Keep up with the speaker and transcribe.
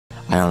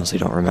I honestly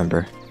don't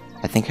remember.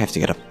 I think I have to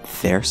get up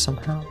there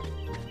somehow.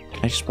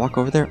 Can I just walk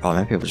over there? Oh,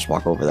 maybe I'll just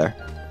walk over there.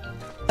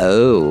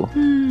 Oh.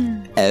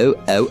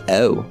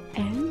 Oh.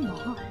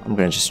 I'm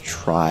gonna just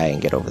try and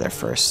get over there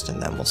first,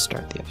 and then we'll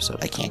start the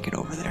episode. I can't get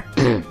over there.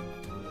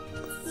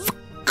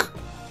 Fuck.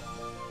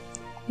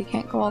 You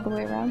can't go all the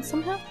way around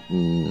somehow?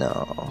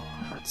 No.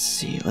 Let's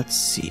see.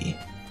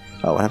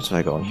 Oh, what happens if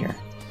I go in here?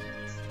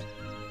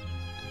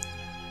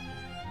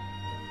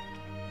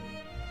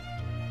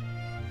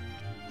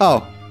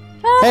 Oh.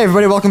 Hey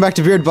everybody, welcome back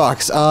to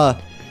Beardbox.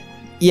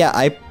 Yeah,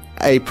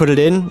 I put it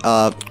in.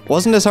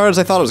 Wasn't as hard as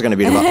I thought it was gonna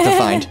be to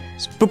find.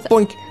 Boop,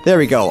 boink. There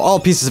we go. All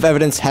pieces of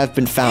evidence have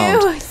been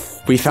found. Ew,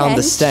 we found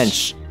the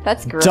stench.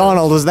 That's gross.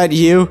 Donald, was that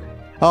you?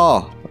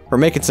 Oh, we're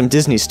making some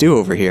Disney stew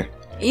over here.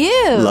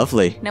 Ew.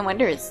 Lovely. No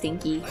wonder it's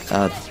stinky.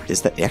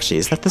 Is that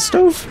the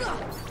stove?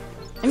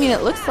 I mean,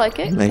 it looks like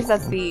it, because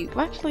that's the...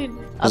 Well, actually...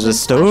 Is it a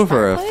stove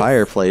or a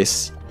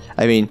fireplace?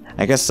 I mean,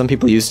 I guess some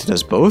people used it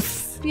as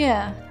both?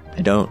 Yeah.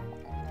 I don't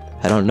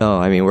know.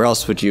 I mean, where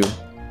else would you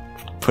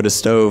put a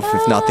stove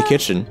if not the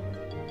kitchen?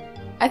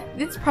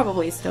 It's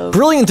probably a stove.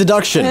 Brilliant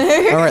deduction!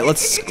 Alright,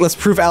 let's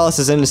prove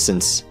Alice's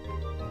innocence.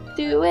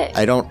 Do it.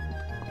 I don't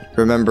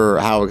remember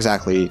how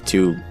exactly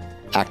to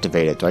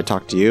activate it. Do I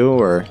talk to you,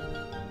 or...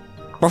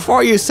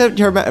 Before you sit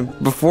her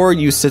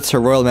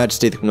Royal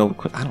Majesty the Noble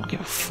Queen... I don't give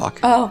a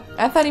fuck. Oh,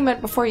 I thought he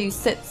meant before you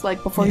sit,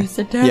 like before you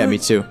sit down. Yeah, me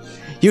too.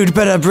 You'd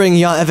better bring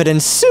your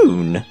evidence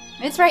soon!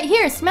 It's right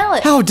here, smell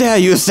it! How dare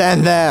you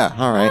stand there!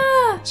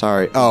 Alright,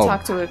 sorry. Oh.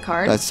 Talk to a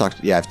card? I've talked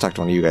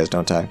to one of you guys,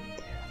 don't I?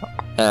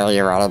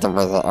 You're out of the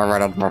visit. I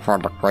read it before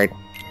the great.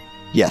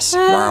 Yes.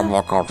 Well,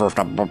 we'll go to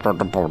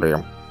the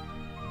podium.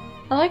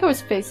 I like how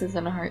his face is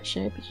in a heart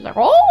shape. It's just like,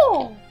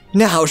 oh!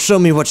 Now show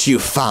me what you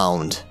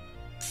found.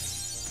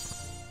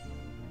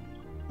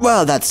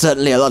 Well, that's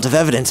certainly a lot of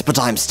evidence, but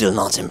I'm still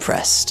not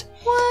impressed.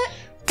 What?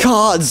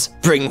 Cards,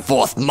 bring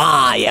forth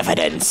my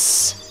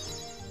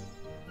evidence.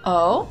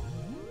 Oh?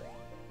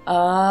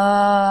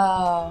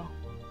 Oh.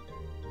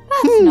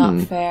 That's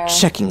not fair.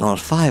 Checking all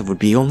 5 would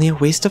be only a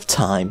waste of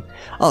time.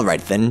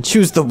 Alright then,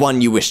 choose the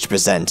one you wish to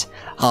present.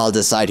 I'll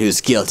decide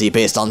who's guilty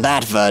based on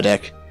that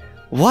verdict.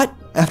 What?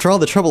 After all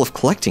the trouble of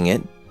collecting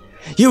it?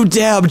 You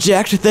dare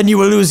object, then you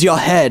will lose your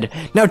head.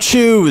 Now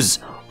choose!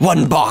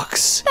 One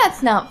box.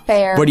 That's not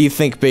fair. What do you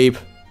think, babe?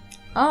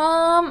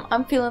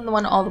 I'm feeling the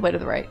one all the way to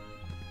the right.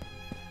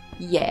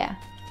 Yeah.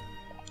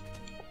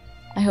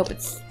 I hope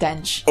it's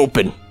stench.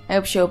 Open. I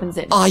hope she opens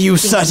it. Are you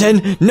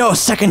certain? No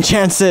second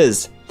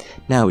chances!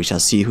 Now we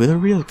shall see who the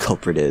real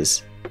culprit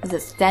is. Is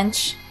it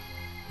stench?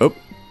 Oh.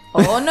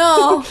 Oh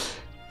no!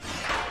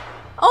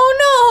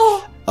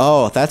 Oh no!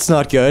 Oh, that's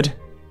not good.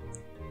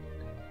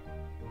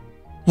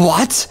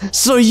 What?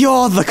 So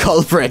you're the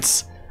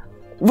culprits?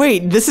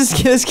 Wait,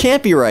 this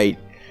can't be right.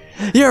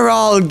 You're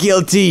all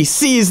guilty.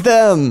 Seize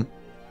them.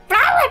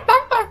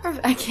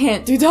 I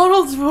can't do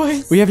Donald's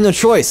voice. We have no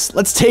choice.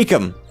 Let's take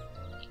him.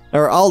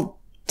 Or I'll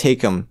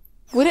take him.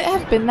 Would it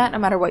have been that no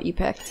matter what you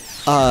picked?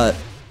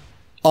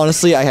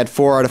 Honestly, I had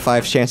 4 out of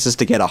 5 chances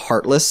to get a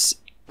heartless.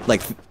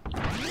 Like,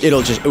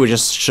 it would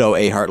just show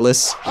a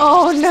heartless.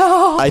 Oh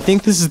no! I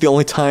think this is the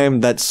only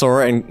time that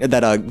Sora and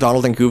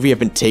Donald and Goofy have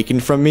been taken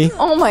from me.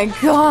 Oh my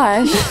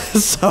gosh!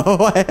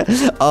 So,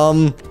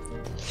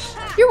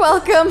 You're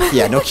welcome.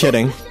 Yeah, no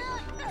kidding.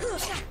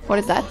 What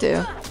does that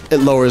do? It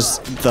lowers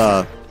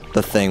the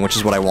thing, which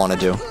is what I want to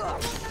do.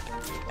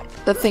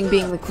 The thing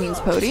being the Queen's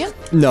podium?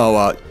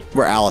 No,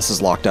 where Alice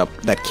is locked up,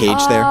 that cage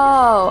there.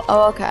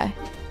 Oh, okay.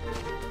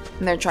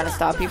 And they're trying to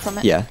stop you from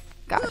it? Yeah.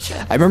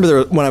 Gotcha. I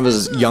remember when I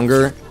was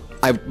younger,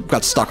 I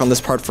got stuck on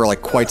this part for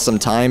like quite some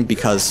time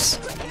because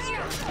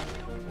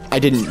I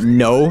didn't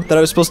know that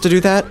I was supposed to do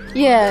that.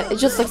 Yeah, it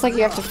just looks like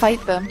you have to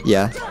fight them.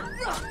 Yeah.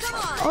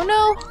 Oh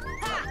no.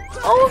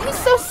 Oh, he's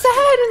so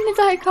sad in his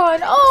icon.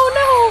 Oh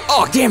no.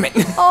 Oh, damn it.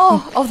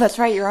 Oh, that's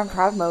right. You're on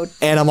proud mode.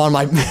 And I'm on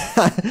my...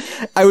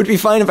 I would be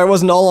fine if I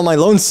wasn't all on my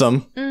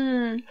lonesome.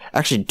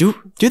 Actually, do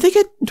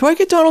I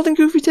get Donald and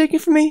Goofy taken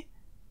from me?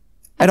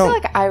 I feel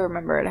like I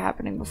remember it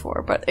happening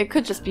before, but it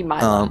could just be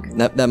my luck.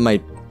 That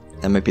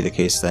might be the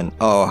case then.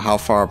 Oh, how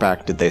far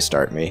back did they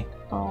start me?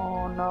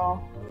 Oh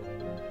no.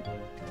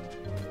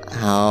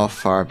 How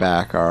far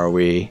back are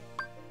we?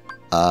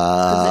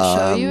 Does it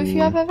show you if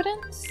you have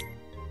evidence?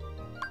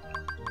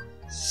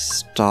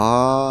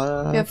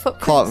 Stop. You have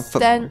footprints,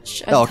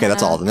 stench. Oh, okay,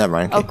 that's all. Never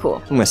mind. Okay. Oh,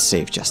 cool. I'm gonna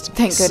save just in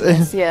Thank case.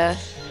 goodness, yeah.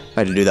 If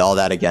I had to do all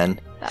that again.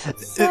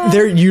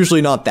 They're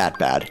usually not that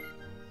bad.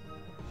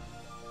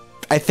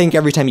 I think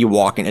every time you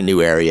walk in a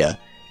new area,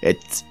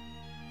 it's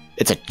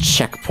a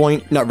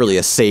checkpoint. Not really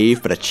a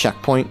save, but a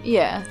checkpoint.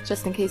 Yeah,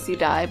 just in case you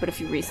die, but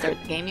if you restart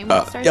the game, you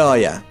won't start. Oh,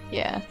 yeah.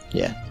 Yeah.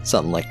 Yeah,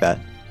 something like that.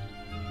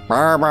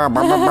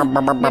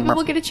 Maybe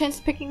we'll get a chance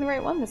of picking the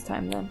right one this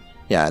time, then.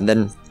 Yeah, and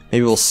then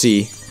maybe we'll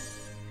see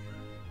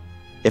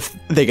if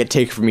they get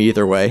taken from me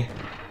either way.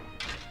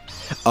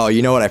 Oh,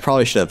 you know what? I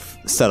probably should have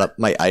set up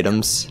my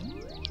items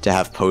to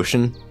have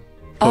potions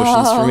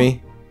for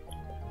me.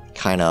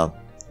 Kind of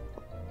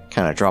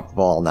drop the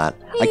ball on that.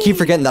 I keep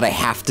forgetting that I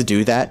have to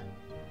do that.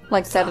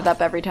 Like set it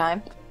up every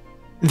time?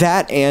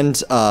 That and,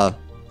 that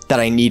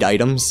I need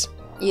items.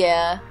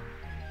 Yeah.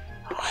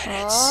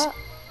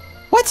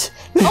 What?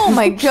 Oh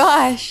my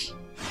gosh!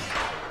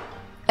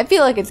 I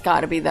feel like it's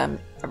gotta be them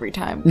every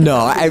time. No,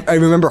 I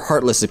remember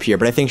Heartless appear,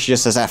 but I think she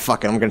just says, ah,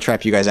 fuck it, I'm gonna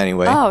trap you guys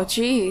anyway. Oh,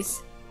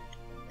 jeez.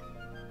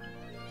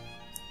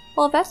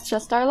 Well, that's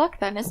just our luck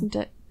then, isn't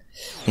it?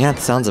 Yeah,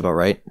 that sounds about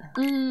right.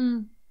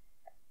 Mm.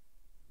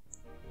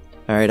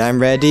 Alright, I'm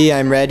ready,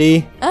 I'm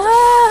ready.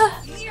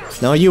 Ah!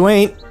 No, you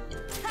ain't.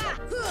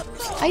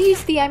 I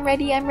used the I'm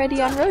ready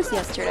on Rose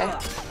yesterday.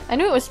 I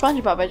knew it was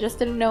SpongeBob, I just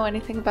didn't know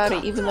anything about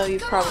it, even though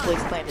you've probably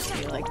explained it to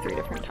me like 3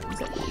 different times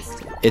at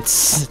least.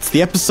 It's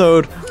the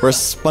episode where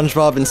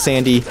SpongeBob and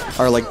Sandy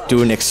are like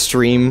doing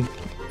extreme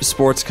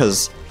sports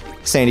because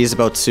Sandy's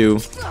about to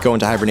go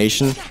into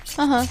hibernation.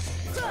 Uh-huh.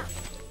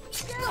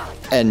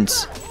 And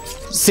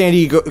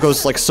Sandy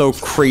goes like so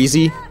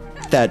crazy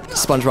that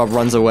SpongeBob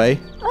runs away.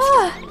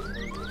 Ah!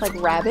 Like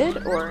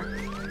rabid, or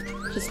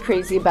just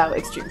crazy about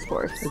extreme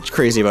sports? It's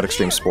crazy about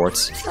extreme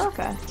sports.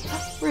 Okay.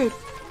 Rude.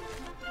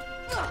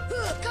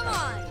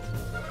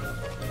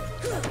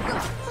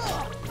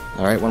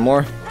 Alright, one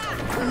more.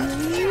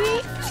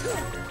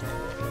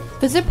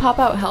 Does it pop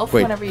out health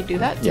Wait. whenever you do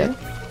that, too?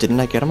 Yeah. Didn't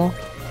I get them all?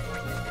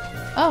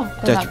 Oh,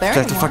 Do they're I not there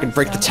have to anymore, fucking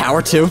break the so-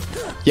 tower too?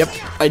 Yep,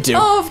 I do.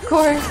 Oh, of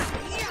course.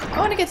 I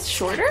want to get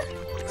shorter?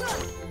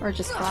 Or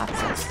just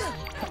collapses?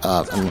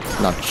 I'm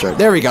not sure.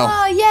 There we go.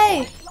 Oh,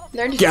 yay!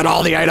 Learn to Get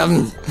all the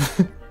items.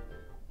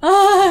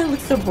 Ah, it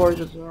looks so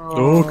gorgeous.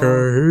 Okay,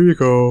 here you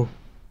go.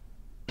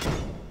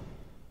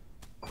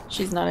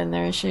 She's not in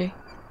there, is she?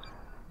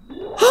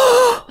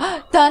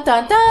 Dun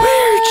dun dun!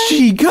 Where'd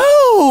she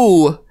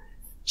go?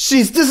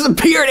 She's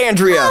disappeared,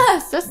 Andrea. Ah,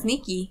 so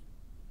sneaky.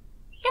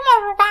 You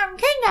must have gotten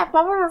kidnapped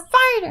while we were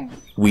fighting.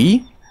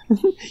 We?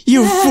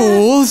 You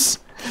fools!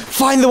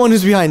 Find the one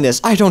who's behind this.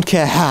 I don't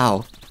care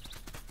how.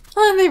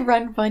 Oh, they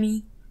run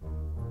funny.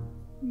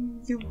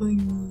 So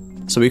funny.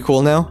 So we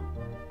cool now?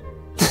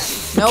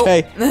 Nope.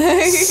 Okay.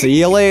 See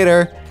you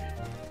later.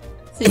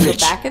 So you go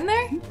back in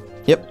there?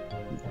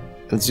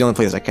 Yep. That's the only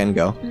place I can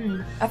go.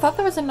 I thought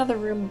there was another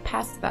room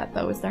past that,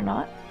 though. Is there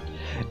not?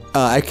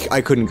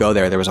 I couldn't go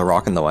there. There was a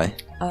rock in the way.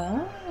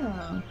 Oh.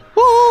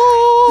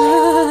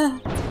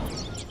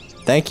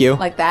 Thank you.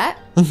 Like that?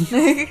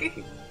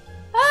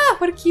 Ah,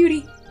 what a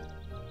cutie.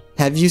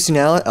 Have you seen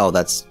Alice? Oh,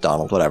 that's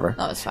Donald. Whatever.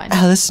 Oh, it's fine.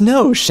 Alice,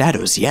 no.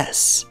 Shadows,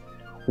 yes.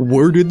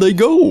 Where did they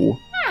go?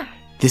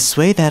 This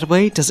way, that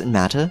way, doesn't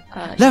matter.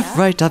 Left, yeah.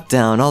 right, up,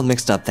 down, all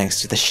mixed up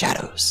thanks to the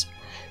shadows.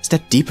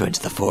 Step deeper into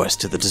the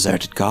forest to the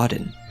deserted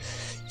garden.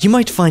 You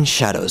might find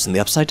shadows in the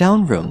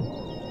upside-down room.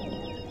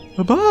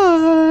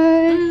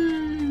 Bye-bye.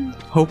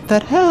 Hope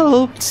that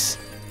helped.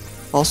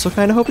 Also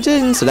kind of hope it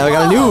didn't. So now we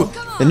got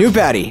a new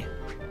baddie.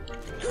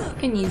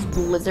 Can you use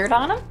blizzard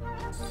on him?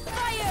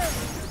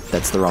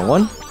 That's the wrong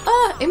one.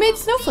 Ah, it made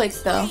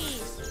snowflakes, though.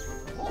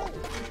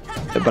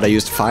 But I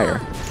used fire.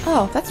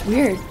 Oh, that's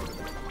weird.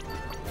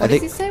 What I does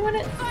think he say when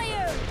it...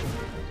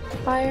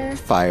 Fire.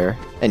 fire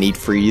and eat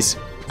freeze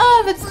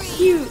Oh, that's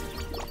cute.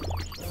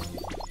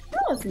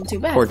 That wasn't too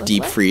bad. or was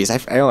deep it? freeze. I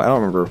don't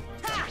remember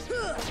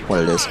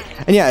what it is.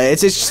 And yeah,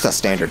 it's just a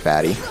standard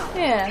baddie.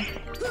 Yeah.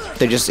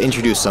 They just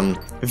introduce them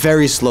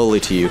very slowly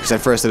to you, because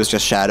at first it was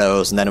just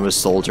shadows, and then it was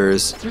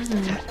soldiers,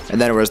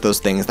 and then it was those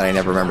things that I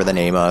never remember the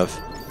name of.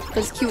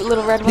 Those cute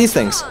little red ones. These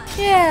things.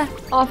 Yeah.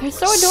 Oh, they're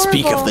so adorable.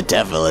 Speak of the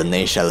devil, and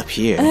they shall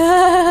appear.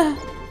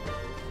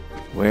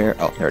 Where?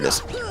 Oh, there it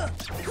is.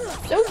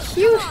 So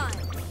cute.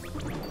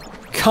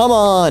 Come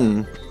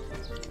on!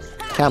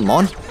 Come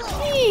on.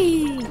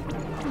 Hey.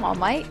 Come on,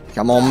 mate.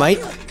 Come on, mate.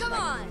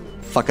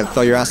 Fucking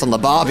throw your ass on the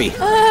Barbie.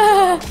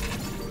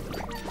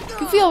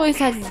 Goofy always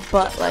has his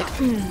butt, like,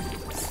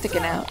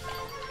 sticking out.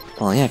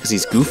 Well, yeah, because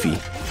he's goofy.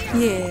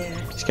 Yeah.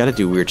 He's got to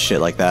do weird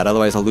shit like that,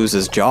 otherwise he'll lose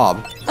his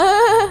job.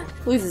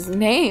 Lose his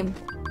name.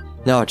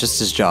 No, just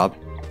his job.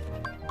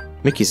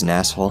 Mickey's an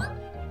asshole.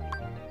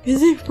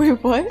 Is he?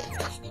 Wait, what?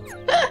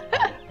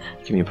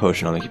 Give me a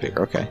potion, I'll make you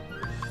bigger. Okay.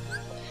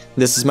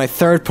 This is my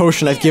 3rd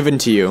potion I've given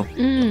to you.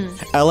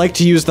 I like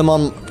to use them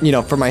on, you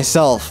know, for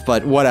myself,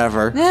 but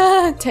whatever.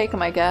 Take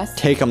him, I guess.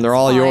 Take them, they're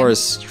all Fine.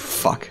 yours. You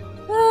fuck.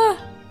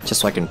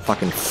 Just so I can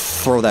fucking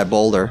throw that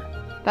boulder.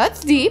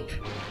 That's deep.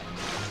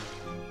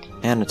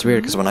 And it's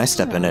weird, because when I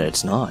step in it,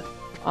 it's not.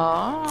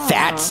 Oh.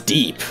 That's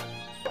deep.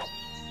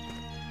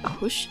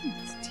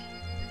 Oceans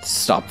deep.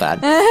 Stop that.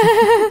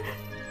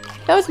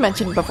 That was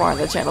mentioned before on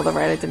the channel, though,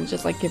 right? I didn't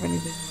just, like, give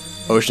anything.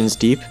 Ocean's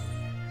Deep?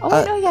 Oh,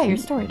 wait, no, yeah, your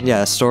story.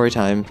 Yeah, story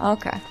time.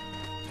 Okay.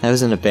 I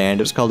was in a band,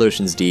 it was called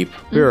Ocean's Deep.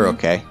 We were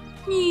okay.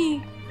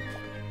 Yee.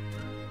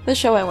 The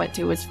show I went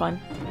to was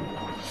fun.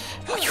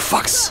 Oh, you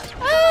fucks!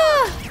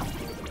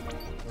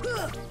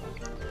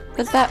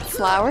 Does that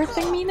flower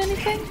thing mean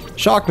anything?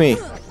 Shock me!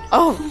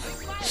 Oh,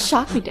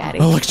 shock me, Daddy.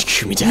 Oh,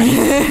 electrocute me,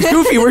 Daddy.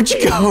 Goofy, where'd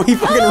you go? He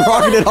fucking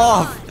rocketed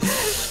off.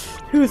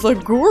 He was like,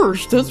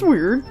 "Gorsh, that's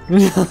weird.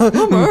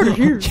 I'm out of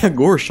here." Yeah,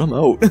 gosh, I'm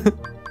out.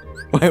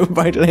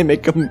 why did I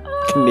make him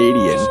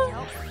Canadian?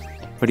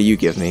 What do you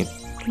give me?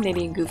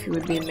 Canadian Goofy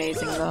would be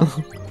amazing, though.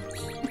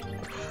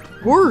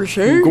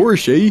 Gorshay.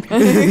 Gorshay.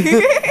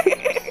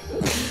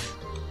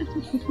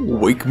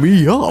 Wake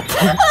me up.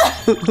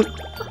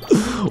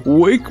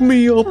 Wake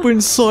me up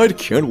inside.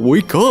 Can't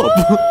wake up.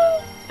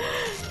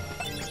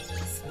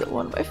 Still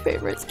one of my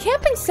favorites.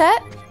 Camping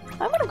set.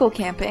 I want to go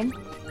camping.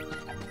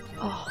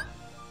 Oh,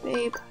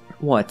 babe.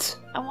 What?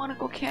 I want to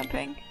go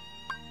camping.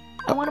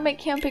 I want to make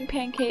camping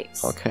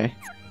pancakes. Okay.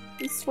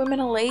 And swim in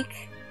a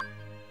lake.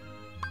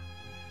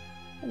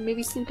 And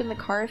maybe sleep in the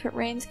car if it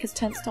rains, because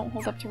tents don't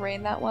hold up to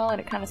rain that well, and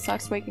it kind of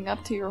sucks waking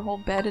up to your whole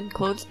bed and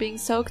clothes being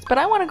soaked. But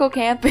I want to go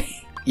camping.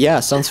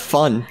 Yeah, sounds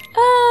fun.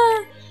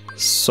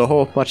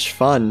 So much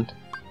fun.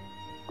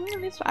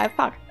 I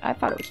thought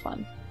it was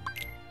fun.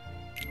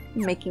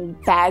 Making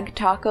bag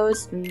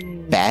tacos.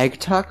 Bag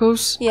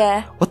tacos?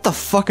 Yeah. What the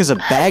fuck is a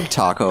bag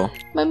taco?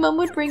 My mom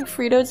would bring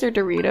Fritos or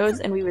Doritos,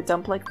 and we would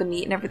dump like the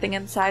meat and everything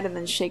inside, and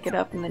then shake it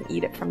up, and then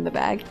eat it from the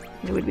bag.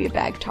 And it would be a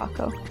bag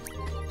taco.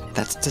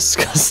 That's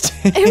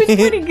disgusting. It was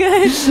pretty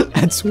good.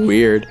 That's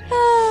weird.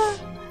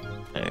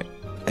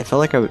 I felt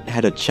like I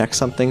had to check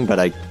something, but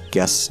I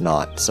guess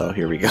not. So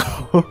here we go.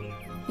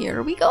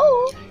 Here we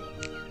go.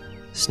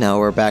 So now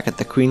we're back at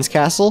the Queen's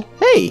Castle.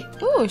 Hey!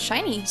 Ooh,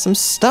 shiny. Some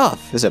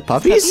stuff. Is it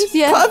puppies? Puppies,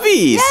 yeah.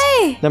 Puppies!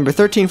 Yay! Number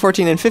 13,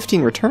 14, and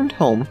 15 returned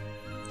home.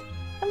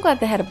 I'm glad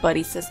they had a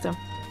buddy system.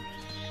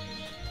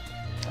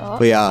 Oh,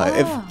 But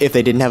yeah, if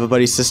they didn't have a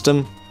buddy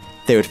system,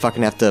 they would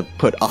fucking have to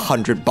put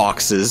 100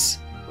 boxes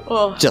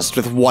just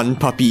with one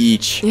puppy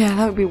each. Yeah,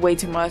 that would be way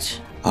too much.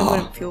 I Oh.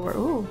 wouldn't feel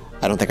ooh.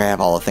 I don't think I have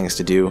all the things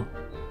to do.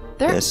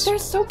 They're This.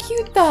 so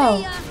cute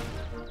though.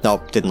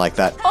 Nope, didn't like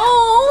that.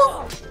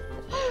 Oh.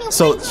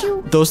 So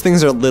those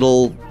things are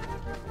little,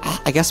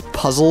 I guess,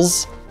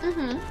 puzzles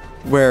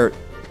where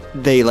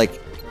they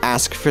like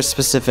ask for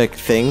specific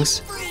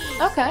things.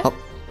 Okay. Oh.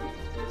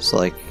 So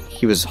like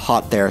he was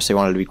hot there, so he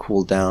wanted to be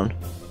cooled down.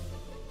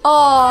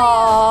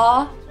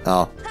 Aww.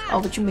 Oh,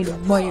 But you made it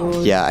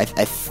wild. yeah.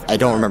 I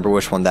don't remember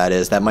which one that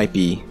is. That might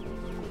be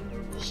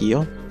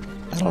heal.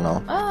 I don't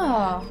know.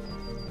 Oh.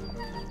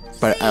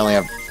 But I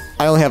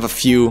only have a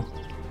few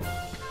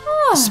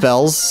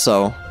spells,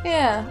 so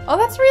Yeah. Oh,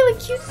 that's really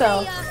cute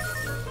though.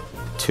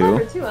 two.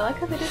 Clever, too. I like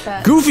how they did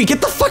that. Goofy, get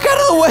the fuck out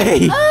of the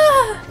way!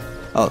 Ah.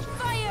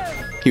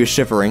 Oh, he was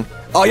shivering.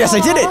 Oh yes, I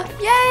did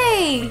it!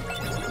 Yay!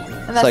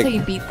 And that's like- how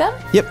you beat them?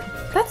 Yep.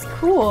 That's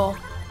cool.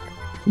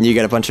 You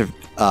get a bunch of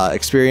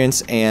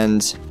experience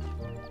and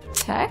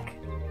Tech?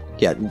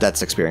 yeah,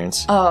 that's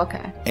experience. Oh,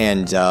 okay.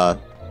 And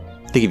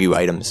they give you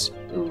items.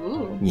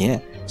 Ooh. Yeah.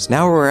 So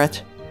now we're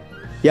at.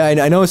 Yeah,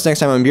 I know it's next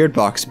time on Beard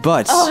Box,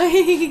 but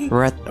Oh.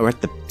 we're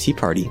at the tea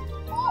party.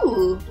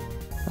 Ooh.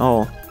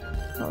 Oh,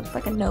 That looks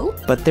like a note.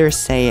 but they're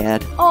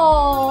sad.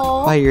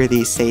 Oh. Why are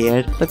they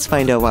sad? Let's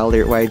find out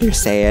why they're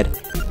sad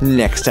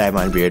next time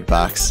on Beard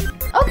Box.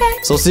 Okay.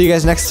 So we'll see you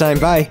guys next time.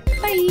 Bye.